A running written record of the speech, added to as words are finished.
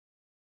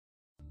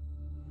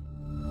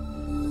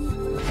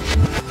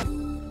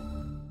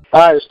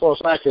Hi, it's Paul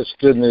Snack. It's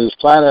Good News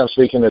Planet. I'm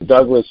speaking to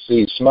Douglas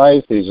C.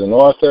 Smythe. He's an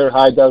author.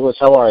 Hi, Douglas.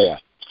 How are you?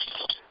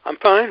 I'm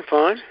fine.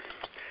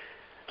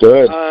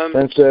 Good.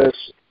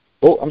 Princess.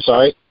 Oh, I'm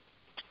sorry.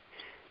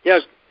 Yeah,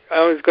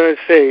 I was going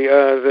to say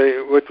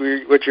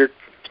what you're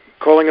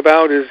calling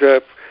about is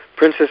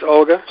Princess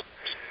Olga.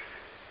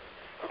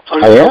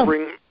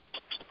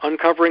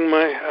 Uncovering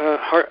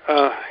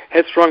my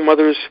headstrong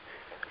mother's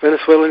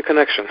Venezuelan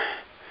connection.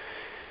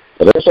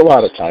 Well, there's a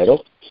lot of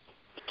title.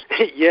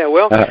 Yeah,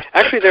 well,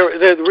 actually,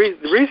 the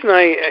reason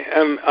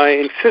I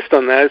insist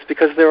on that is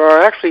because there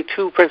are actually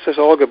two Princess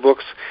Olga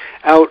books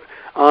out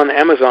on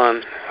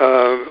Amazon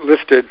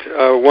listed,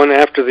 one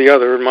after the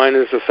other. Mine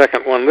is the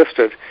second one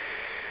listed.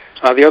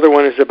 The other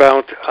one is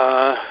about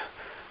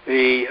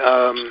the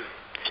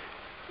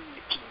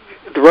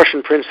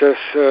Russian princess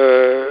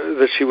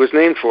that she was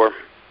named for.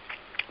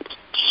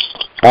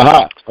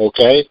 Aha,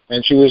 okay.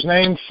 And she was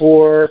named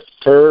for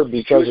her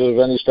because of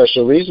any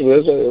special reason?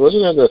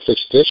 Wasn't that a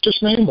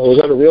fictitious name, or was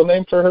that a real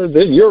name for her?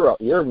 You're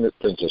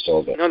Princess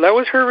Olga. No, that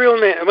was her real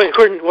name.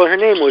 Her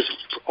name was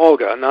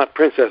Olga, not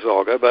Princess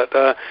Olga,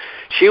 but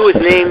she was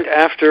named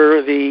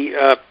after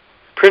the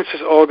Princess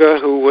Olga,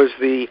 who was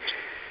the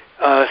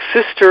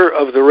sister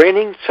of the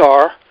reigning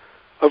Tsar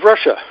of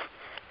Russia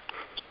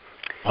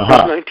in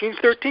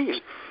 1913.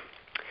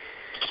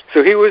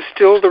 So he was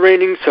still the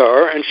reigning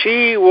Tsar, and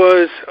she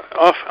was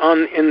off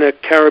in the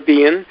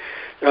Caribbean,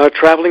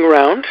 traveling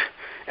around,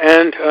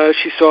 and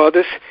she saw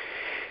this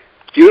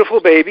beautiful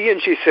baby,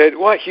 and she said,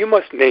 "Why, you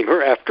must name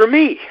her after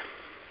me."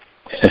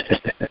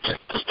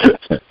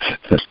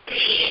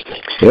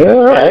 Yeah,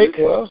 all right.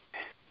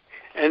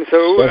 And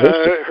so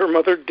her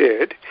mother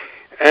did,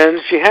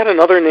 and she had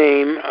another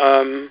name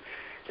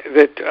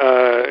that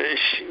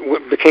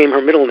became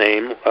her middle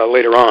name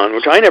later on,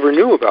 which I never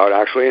knew about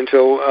actually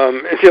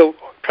until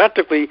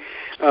practically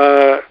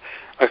a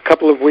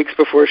couple of weeks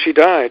before she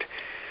died.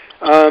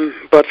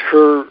 But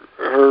her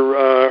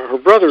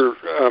brother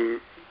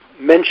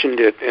mentioned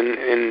it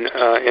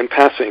in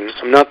passing,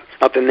 not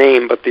the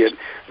name, but the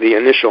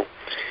initial.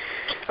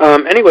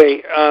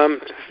 Anyway,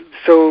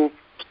 so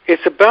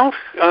it's about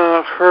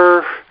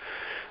her.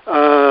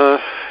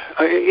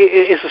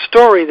 It's a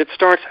story that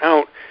starts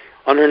out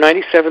on her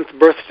 97th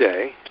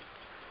birthday,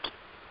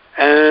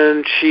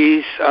 and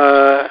she's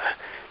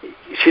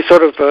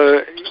sort of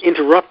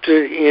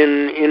interrupted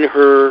in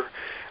her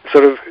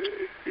sort of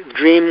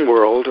dream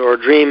world or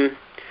dream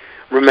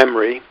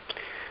memory,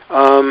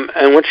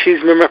 and what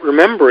she's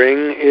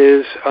remembering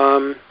is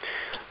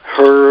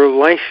her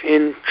life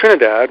in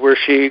Trinidad, where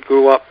she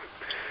grew up,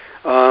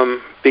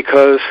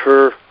 because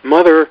her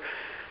mother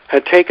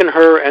had taken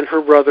her and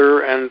her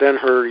brother, and then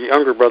her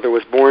younger brother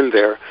was born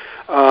there,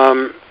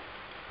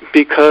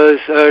 because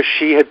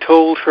she had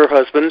told her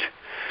husband,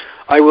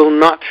 "I will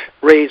not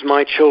raise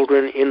my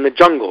children in the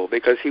jungle,"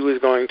 because he was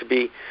going to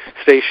be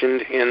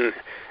stationed in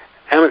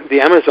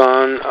the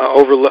Amazon,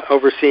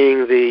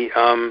 overseeing the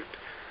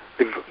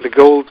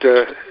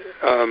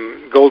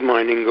gold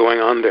mining going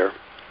on there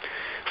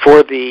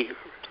for the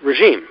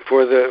regime,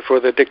 for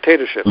the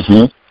dictatorship.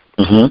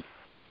 Mm-hmm. Mm-hmm.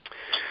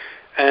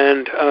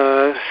 And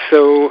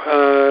so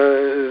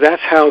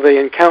that's how they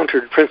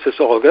encountered Princess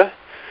Olga.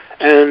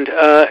 And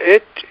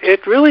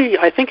it really,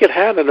 I think it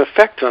had an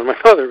effect on my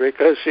mother,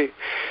 because she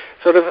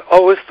sort of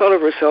always thought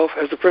of herself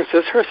as the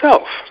princess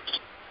herself.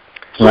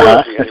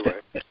 Anyway.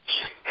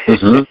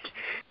 Mm-hmm.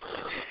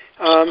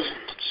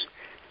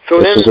 So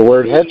this then is the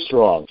word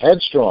headstrong.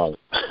 Headstrong,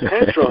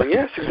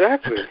 yes,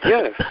 exactly,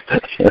 yes.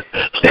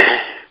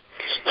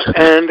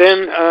 And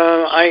then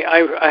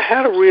I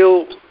had a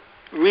real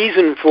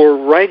reason for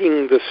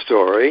writing the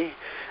story,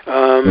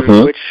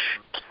 which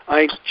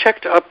I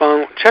checked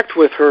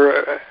with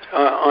her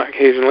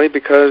occasionally,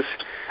 because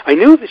I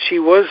knew that she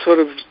was sort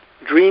of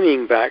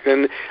dreaming back,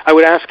 and I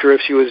would ask her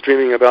if she was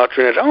dreaming about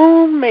Trinidad.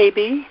 Oh,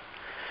 maybe.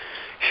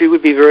 She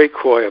would be very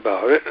coy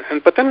about it.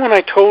 But then when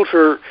I told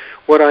her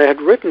what I had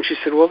written, she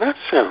said, "Well, that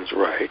sounds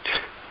right."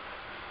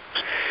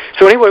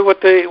 So anyway,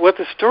 what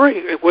the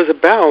story was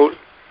about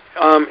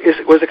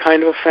was a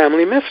kind of a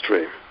family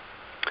mystery.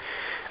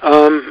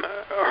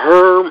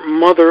 Her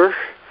mother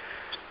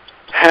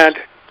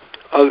had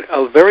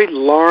a very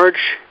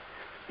large,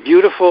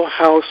 beautiful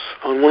house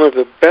on one of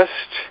the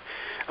best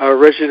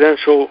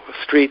residential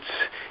streets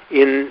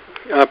in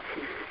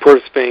Port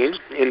of Spain,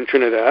 in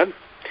Trinidad.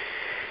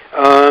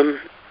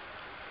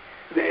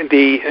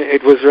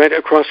 It was right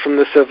across from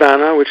the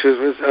savannah, which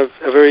was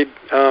a very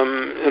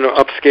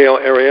upscale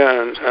area,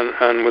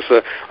 and was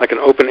like an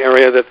open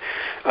area that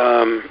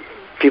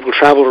people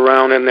traveled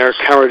around in their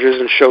carriages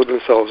and showed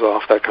themselves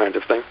off, that kind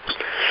of thing.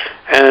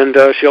 And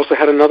she also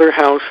had another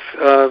house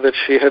that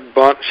she had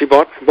bought. She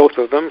bought both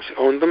of them. She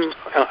owned them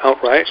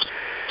outright.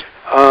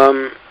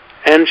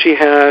 And she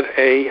had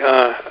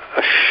a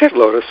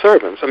shitload of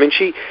servants. I mean,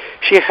 she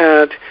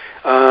had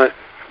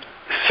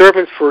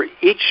servants for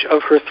each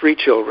of her 3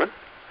 children.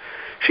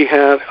 She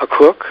had a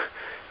cook.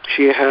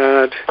 She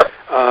had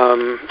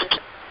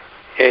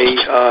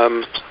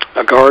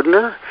a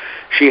gardener.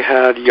 She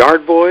had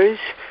yard boys.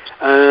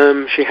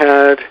 She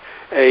had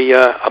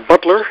a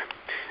butler.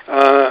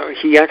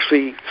 He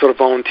actually sort of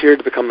volunteered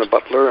to become the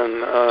butler,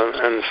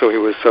 and so he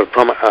was sort of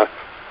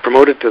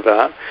promoted to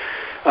that.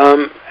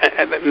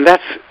 And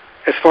that's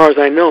as far as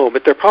I know,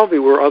 but there probably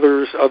were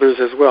others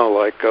as well,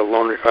 like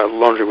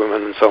laundry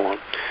women and so on.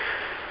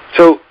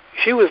 So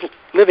she was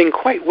living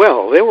quite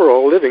well. They were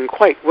all living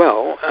quite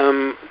well.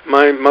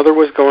 My mother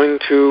was going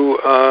to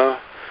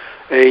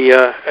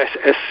a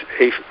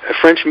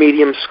French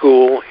medium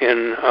school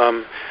in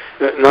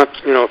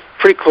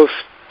pretty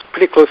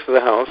close to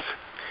the house.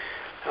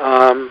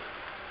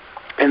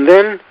 And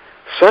then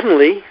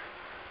suddenly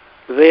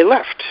they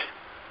left,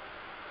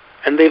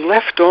 and they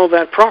left all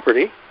that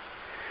property.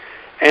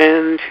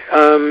 And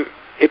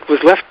it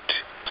was left,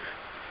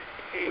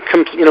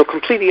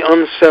 completely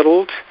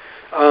unsettled.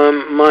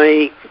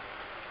 My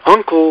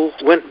uncle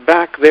went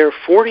back there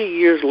 40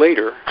 years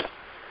later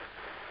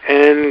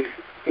and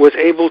was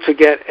able to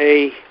get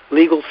a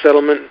legal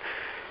settlement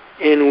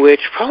in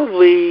which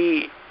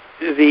probably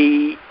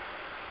the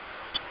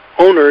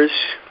owners,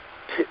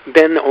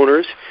 then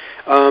owners,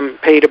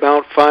 paid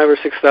about $5,000 or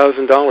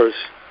 $6,000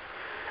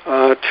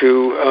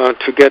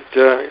 to get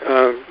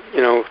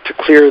to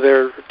clear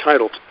their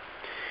title,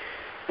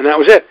 and that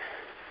was it.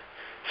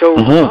 So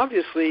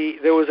obviously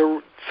there was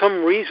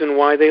some reason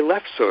why they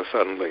left so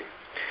suddenly.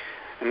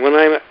 And when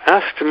I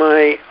asked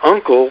my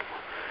uncle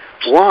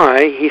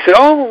why, he said,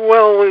 "Oh,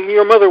 well,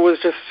 your mother was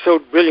just so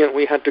brilliant.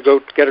 We had to go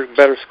get her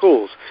better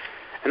schools,"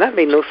 and that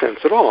made no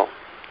sense at all.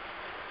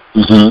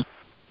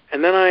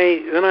 And then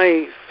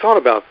I thought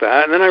about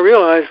that, and then I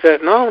realized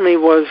that not only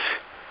was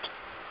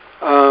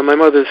my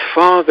mother's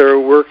father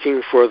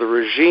working for the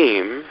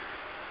regime,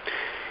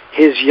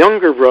 his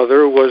younger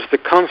brother was the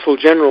consul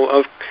general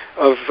of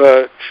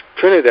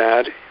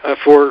Trinidad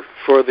for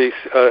the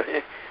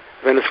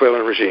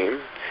Venezuelan regime,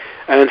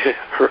 and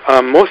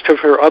most of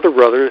his other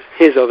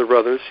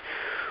brothers,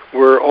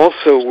 were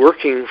also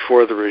working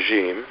for the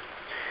regime.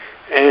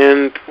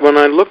 And when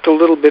I looked a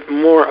little bit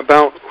more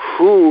about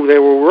who they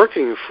were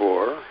working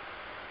for,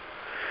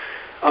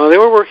 they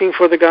were working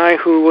for the guy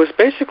who was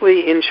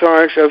basically in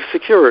charge of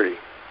security.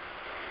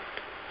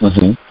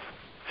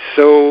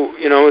 So,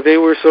 they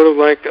were sort of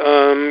like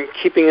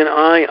keeping an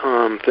eye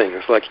on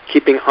things, like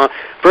keeping on.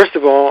 First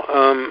of all,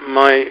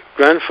 my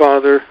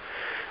grandfather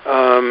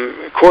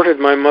courted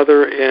my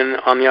mother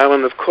on the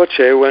island of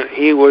Coche when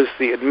he was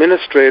the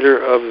administrator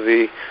of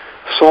the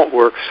salt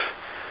works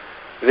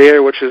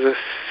there, which is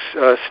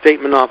a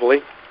state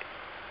monopoly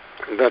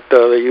that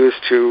they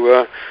used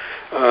to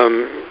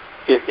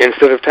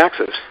instead of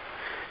taxes.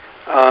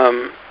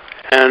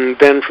 And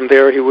then from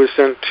there, he was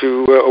sent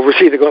to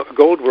oversee the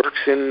gold works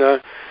in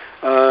the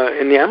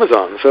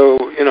Amazon.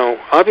 So,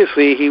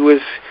 obviously he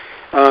was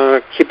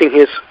keeping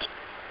his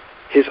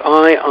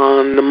eye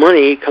on the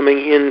money coming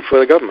in for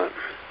the government.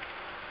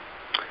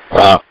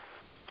 Wow.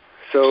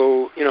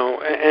 So,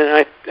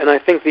 and I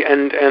think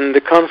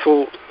the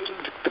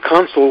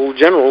consul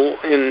general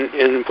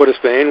in Port of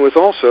Spain was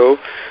also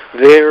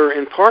there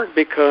in part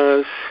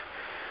because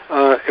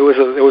it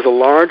was a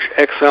large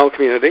exile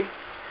community,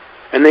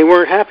 and they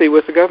weren't happy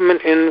with the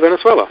government in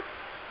Venezuela.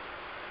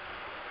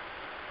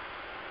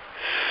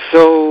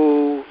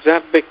 So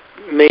that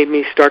made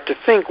me start to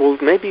think, well,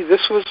 maybe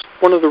this was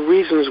one of the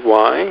reasons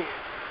why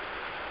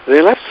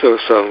they left so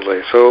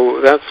suddenly. So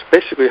that's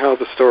basically how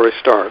the story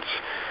starts.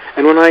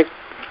 And when I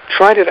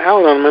tried it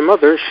out on my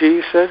mother,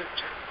 she said,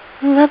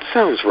 well, that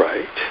sounds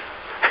right.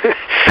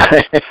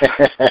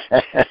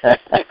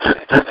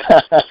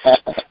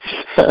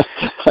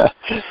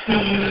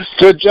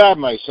 Good job,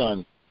 my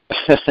son.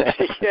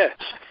 Yeah.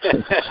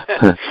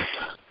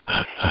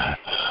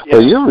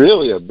 Well, you're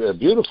really a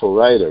beautiful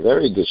writer,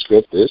 very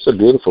descriptive. It's a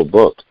beautiful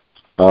book,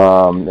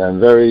 and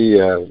very,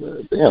 a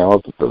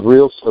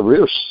real.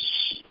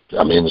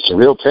 I mean, it's a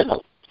real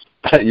tale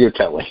you're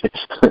telling.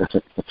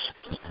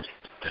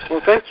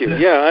 Well, thank you.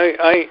 Yeah,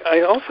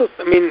 I also,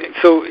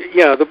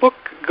 the book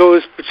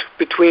goes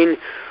between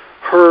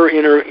her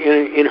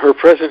in her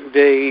present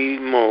day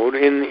mode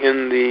in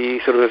the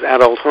sort of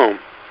adult home,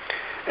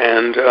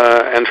 and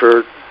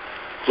her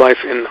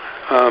life in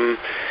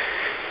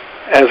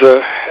as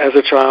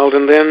a child,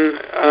 and then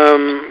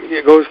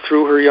it goes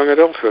through her young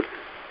adulthood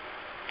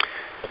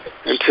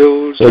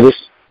until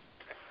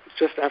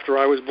just after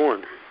I was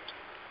born.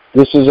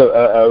 This is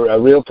a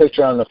real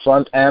picture on the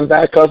front and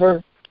back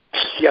cover?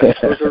 Yes,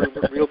 those are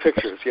real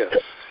pictures, yes.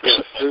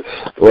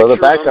 Well, the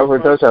back cover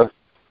does have,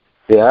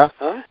 yeah?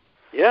 Huh?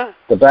 Yeah.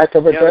 The back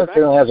cover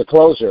definitely has a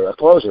closure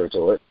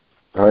to it,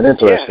 or an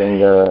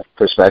interesting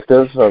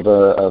perspective of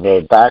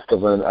a back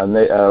of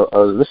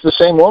this is the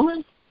same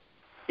woman?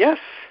 Yes.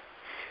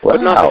 Wow.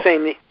 But not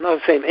the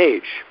same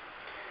age.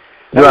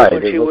 That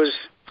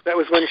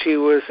was when she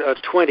was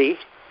 20.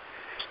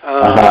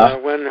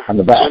 When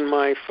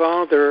my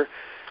father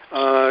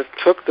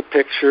took the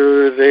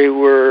picture, they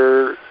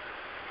were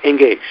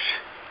engaged.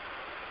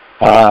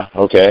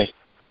 Okay.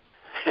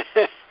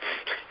 It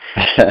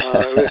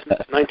was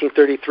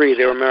 1933.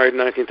 They were married in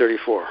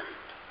 1934.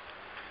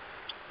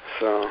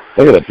 So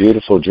look at the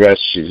beautiful dress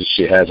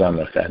she has on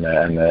the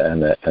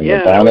bonnet.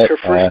 That was her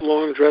first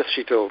long dress,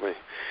 she told me,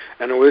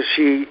 and it was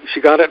she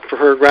got it for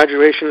her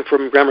graduation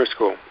from grammar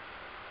school.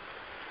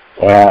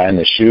 Wow, and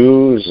the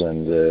shoes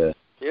and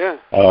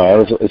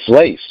it's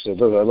lace. It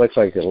looks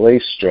like a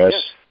lace dress.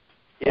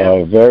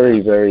 Yes.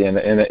 Very, very in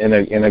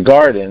a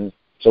garden.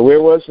 So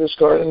where was this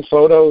garden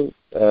photo?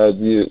 Do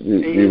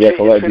you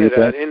recollect? In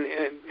Trinidad.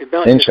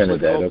 In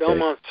Trinidad. Okay.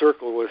 Belmont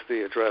Circle was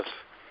the address.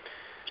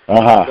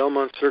 Uh-huh.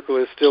 Belmont Circle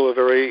is still a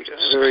very,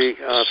 very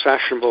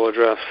fashionable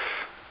address.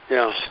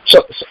 Yeah.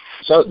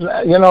 So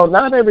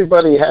not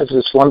everybody has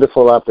this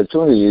wonderful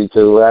opportunity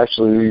to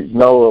actually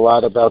know a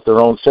lot about their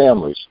own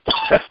families.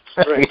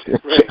 Right.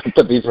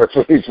 To be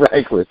perfectly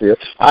frank with you,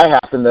 I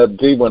happen to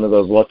be one of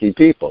those lucky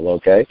people.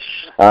 Okay,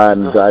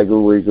 and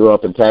we grew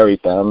up in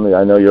Tarrytown.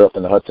 I know you're up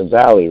in the Hudson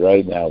Valley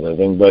right now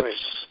living, but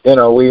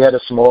we had a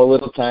small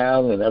little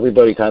town, and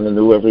everybody kind of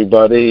knew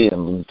everybody,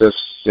 and this,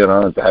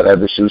 Dad had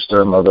the shoe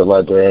store, mother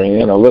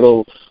librarian,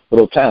 little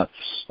town.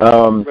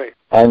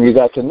 And you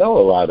got to know a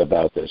lot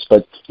about this,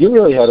 but you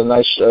really had a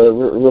nice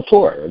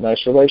rapport, a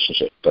nice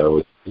relationship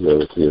with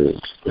your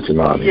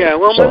mom. Yeah,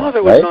 well, my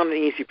mother was not an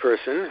easy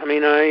person. I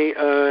mean,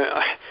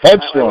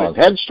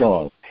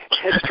 Headstrong,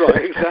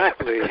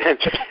 exactly.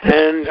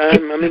 And I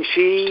mean,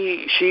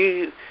 she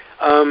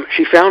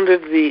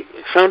founded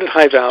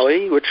High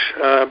Valley, which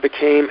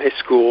became a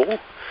school,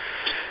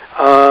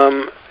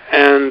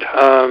 and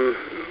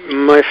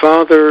my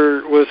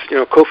father was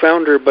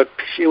co-founder, but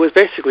it was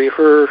basically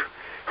her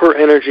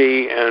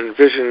energy and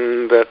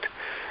vision that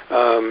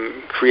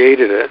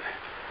created it.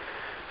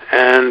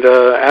 And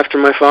after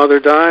my father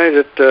died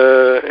at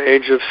the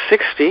age of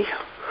 60,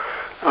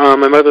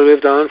 my mother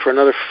lived on for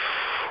another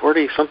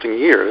 40-something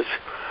years,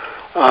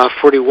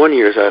 41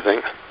 years, I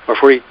think, or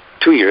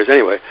 42 years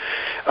anyway.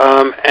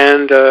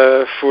 And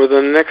for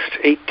the next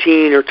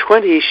 18 or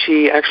 20,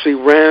 she actually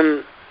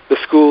ran the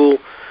school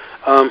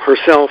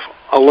herself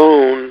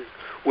alone,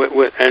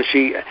 and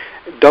she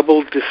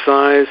doubled the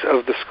size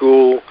of the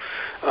school,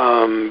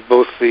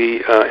 both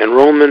the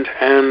enrollment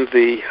and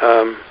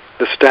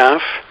the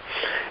staff,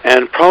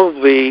 and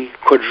probably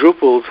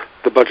quadrupled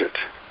the budget.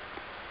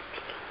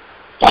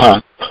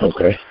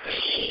 Okay.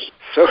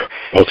 So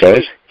she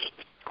was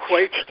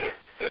quite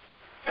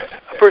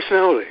a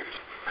personality.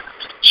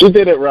 She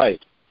did it right.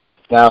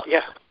 Now,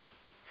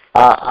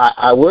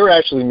 we're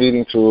actually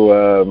meeting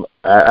through,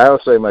 I'll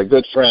say my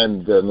good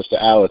friend, Mr.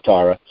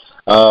 Alatara,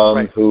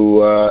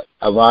 who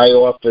my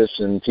office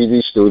and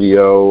TV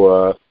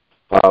studio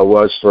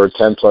was for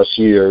 10-plus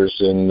years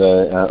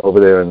over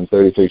there in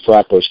 33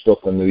 Flatbush,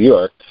 Brooklyn, New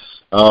York.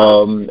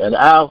 And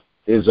Al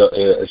is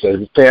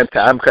a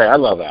fantastic. I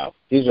love Al.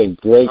 He's a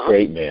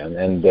great man,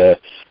 and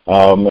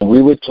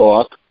we would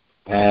talk.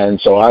 And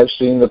so I've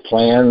seen the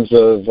plans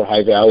of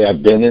High Valley.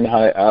 I've been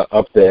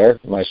up there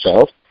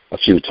myself a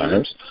few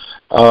times,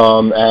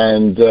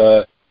 and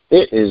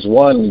it is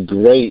one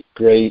great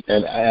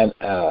and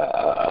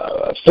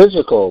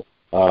physical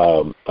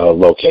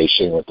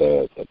location with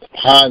the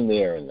pond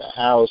there and the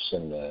house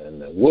and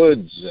the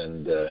woods,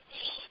 and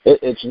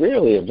it's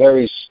really a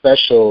very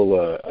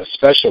special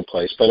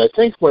place. But I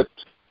think what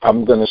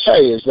I'm going to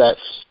say is that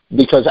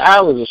because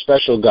Al is a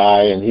special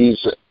guy, and he's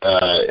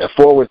a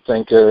forward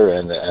thinker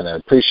and an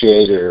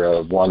appreciator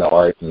of one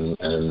art and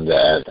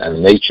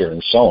nature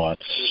and so on.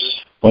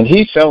 When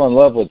he fell in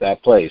love with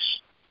that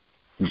place,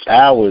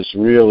 Al was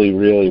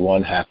really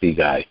one happy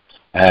guy.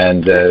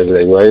 And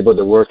they were able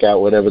to work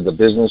out whatever the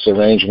business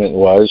arrangement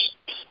was.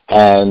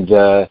 And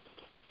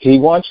he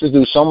wants to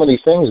do so many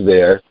things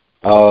there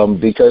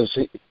because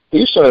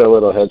he's sort of a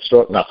little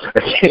headstrong. No,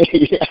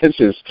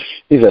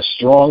 he's a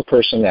strong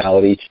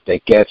personality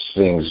that gets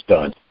things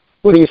done.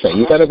 What do you think?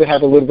 You got to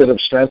have a little bit of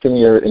strength in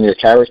your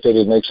character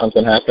to make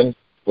something happen.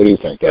 What do you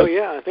think, Ed? Oh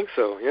yeah, I think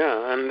so.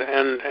 Yeah, and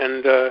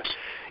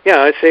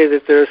I'd say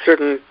that there are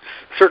certain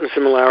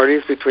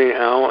similarities between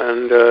Al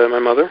and my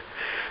mother,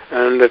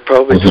 and that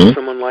probably took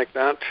someone like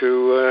that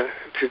to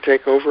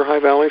take over High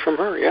Valley from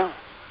her. Yeah,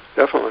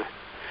 definitely.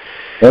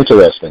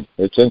 Interesting.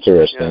 It's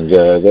interesting.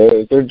 Yeah.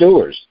 They're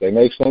doers. They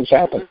make things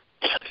happen.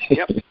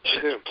 Yep, they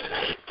do.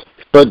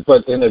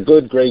 But in a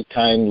good, great,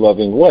 kind,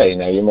 loving way.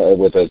 Now,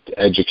 with an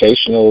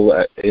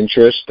educational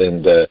interest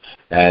and to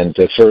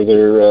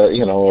further,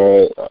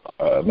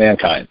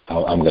 mankind.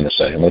 I'm going to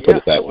say. I'm going to put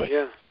it that way.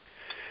 Yeah.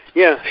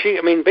 Yeah.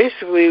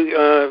 Basically,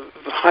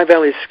 High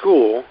Valley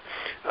School,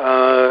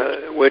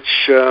 which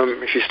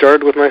she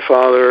started with my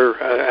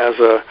father as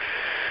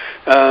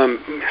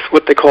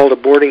what they called a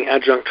boarding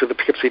adjunct to the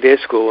Poughkeepsie Day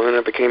School, and then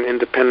it became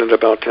independent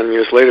about 10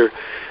 years later.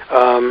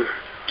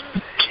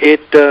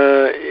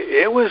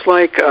 It was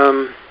like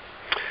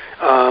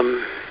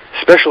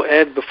special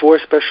ed before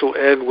special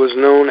ed was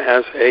known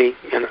as a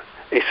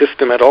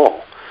system at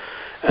all.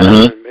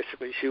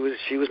 Basically,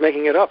 she was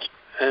making it up,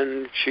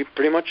 and she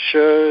pretty much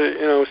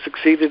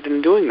succeeded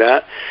in doing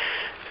that.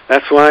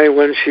 That's why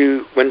when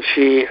she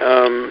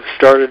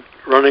started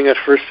running it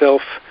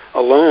herself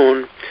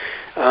alone,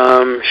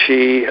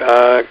 she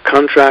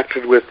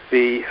contracted with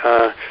the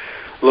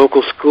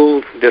local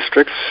school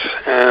districts,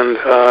 and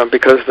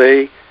because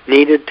they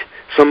needed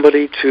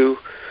somebody to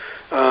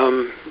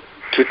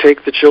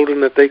take the children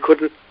that they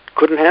couldn't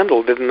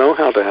handle, didn't know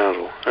how to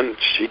handle, and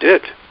she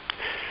did.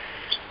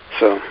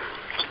 So.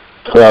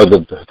 Well,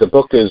 the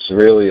book is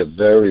really a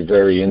very,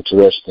 very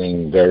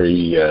interesting,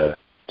 very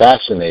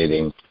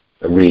fascinating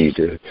read.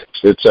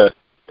 It's a,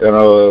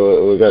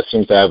 we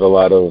seem to have a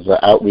lot of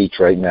outreach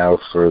right now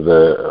for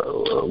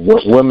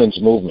the women's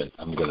movement.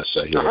 I'm going to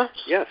say here,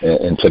 yes.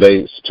 In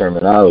today's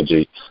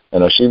terminology.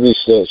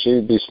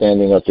 She'd be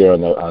standing up there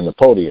on the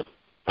podium.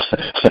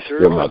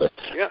 Sure. Your mother,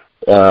 yeah,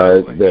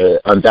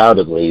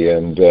 undoubtedly,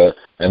 and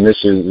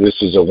this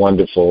is a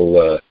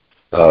wonderful.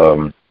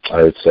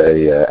 I would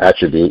say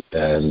attribute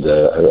and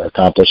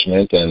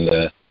accomplishment,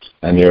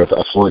 and you're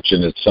a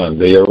fortunate son.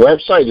 Your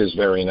website is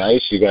very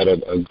nice. You got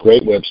a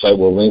great website.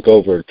 We'll link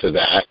over to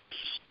that.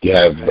 You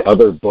have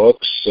other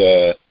books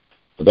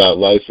about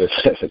life at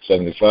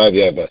 75.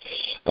 You have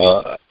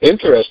a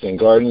interesting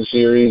garden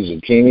series,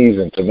 zucchinis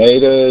and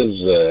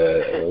tomatoes,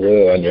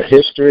 on your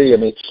history. I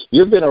mean,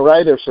 you've been a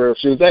writer for a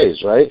few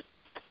days, right?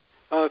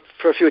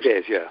 For a few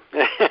days, yeah.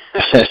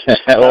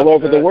 All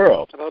over the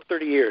world. About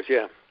 30 years,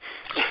 yeah.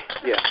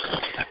 Yeah.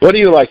 What do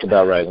you like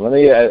about writing? Let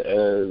me.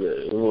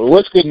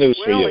 What's good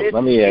news for you?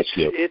 Let me ask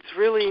you. It's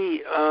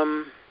really,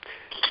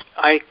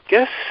 I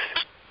guess,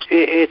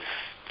 it's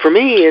for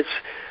me. It's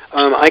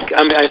I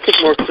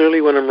think more clearly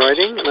when I'm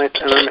writing, and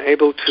I'm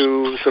able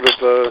to sort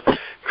of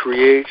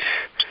create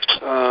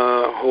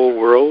whole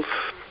worlds,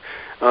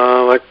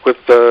 like with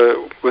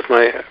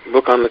my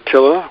book on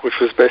Attila, which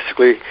was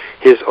basically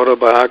his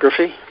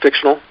autobiography,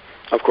 fictional,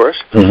 of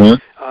course. Mm-hmm.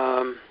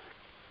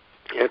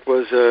 It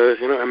was,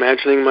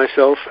 imagining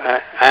myself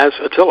as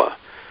Attila,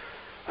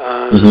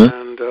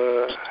 and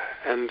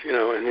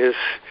his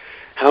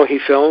how he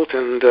felt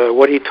and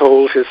what he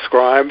told his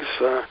scribes,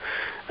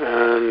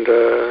 and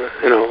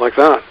like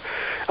that.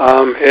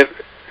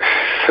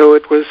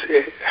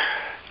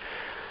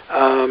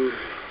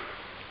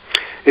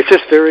 It's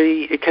just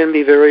it can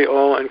be very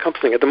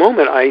all-encompassing. At the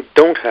moment, I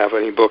don't have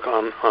any book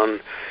on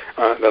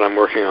that I'm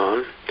working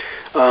on.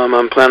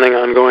 I'm planning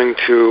on going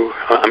to.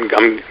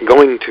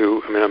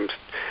 I'm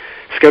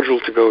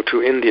scheduled to go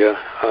to India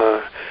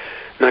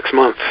next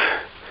month,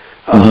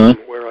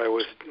 where I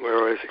was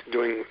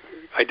doing.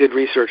 I did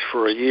research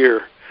for a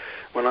year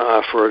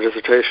for a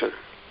dissertation.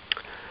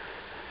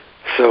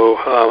 So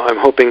I'm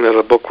hoping that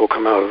a book will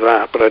come out of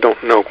that, but I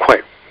don't know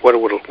quite what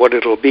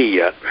it'll be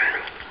yet.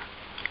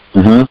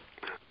 Mm-hmm.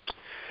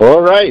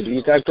 All right,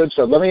 you got good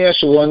stuff. Let me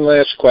ask you one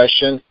last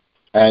question.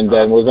 And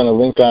then we're going to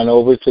link on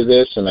over to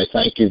this, and I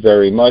thank you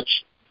very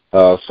much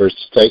for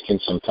taking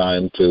some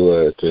time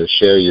to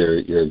share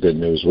your good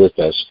news with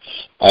us.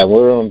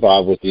 We're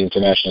involved with the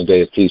International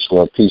Day of Peace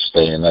called Peace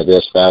Day, and I've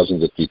asked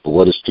thousands of people,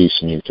 what does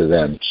peace mean to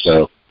them?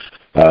 So,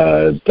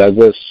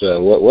 Douglas,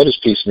 what does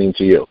peace mean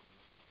to you?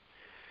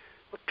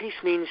 What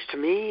peace means to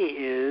me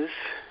is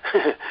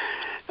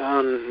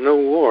no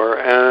war,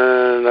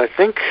 and I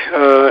think,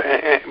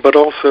 but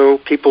also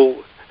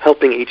people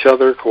helping each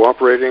other,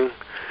 cooperating,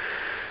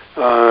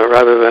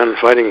 rather than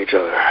fighting each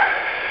other.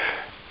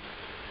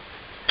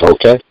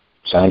 Okay,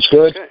 sounds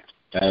good. Okay.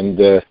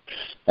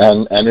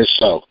 And it's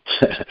so.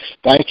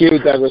 Thank you,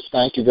 Douglas.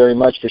 Thank you very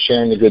much for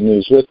sharing the good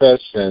news with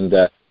us. And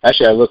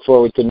actually, I look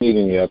forward to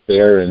meeting you up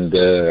there, and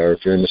or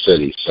if you're in the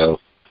city. So,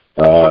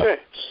 okay.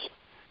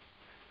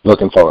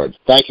 Looking forward.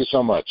 Thank you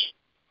so much.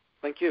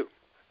 Thank you.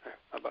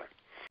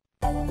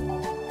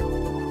 Bye-bye.